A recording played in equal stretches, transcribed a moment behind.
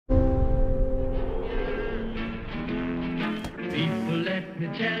let me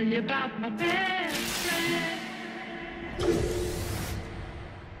tell you about my best friend.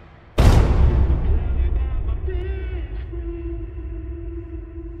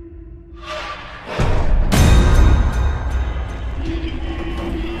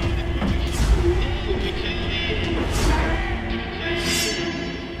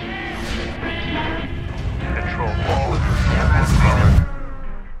 Control all of your cameras.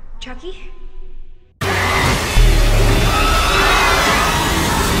 Chucky?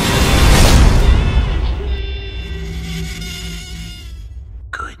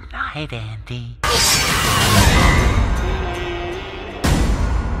 Good night, Andy.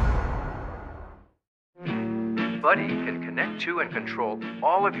 Buddy can connect to and control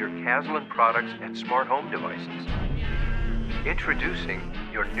all of your Caslin products and smart home devices. Introducing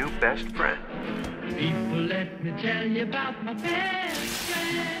your new best friend. People, let me tell you about my best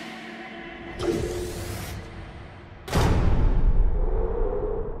friend.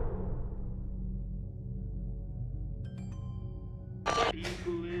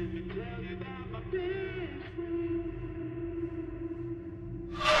 People, let me tell you about my best friend.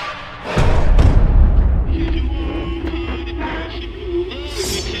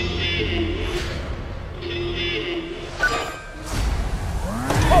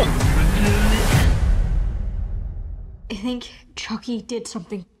 I think Chucky did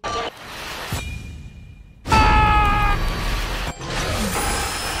something.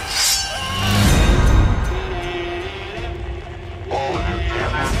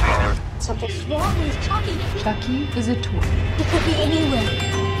 Something's wrong with Chucky. Chucky is a toy. He could be anywhere.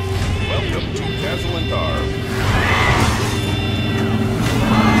 Welcome to Caslin Car.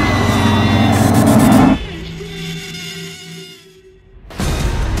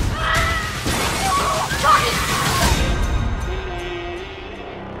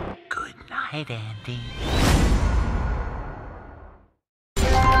 Good night, Andy.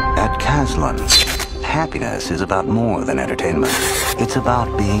 At Caslin, happiness is about more than entertainment. It's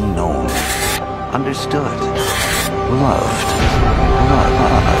about being known, understood, loved.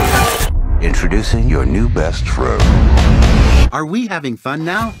 Introducing your new best friend. Are we having fun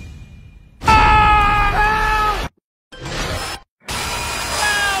now?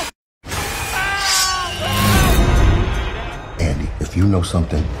 Andy, if you know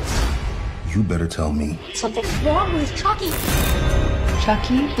something, you better tell me. Something's wrong with Chucky.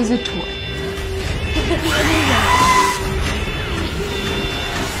 Chucky is a toy. He could be anywhere.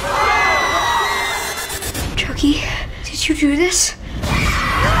 Chucky, did you do this?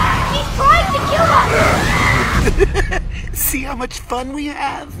 He's trying to kill us! See how much fun we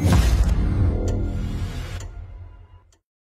have?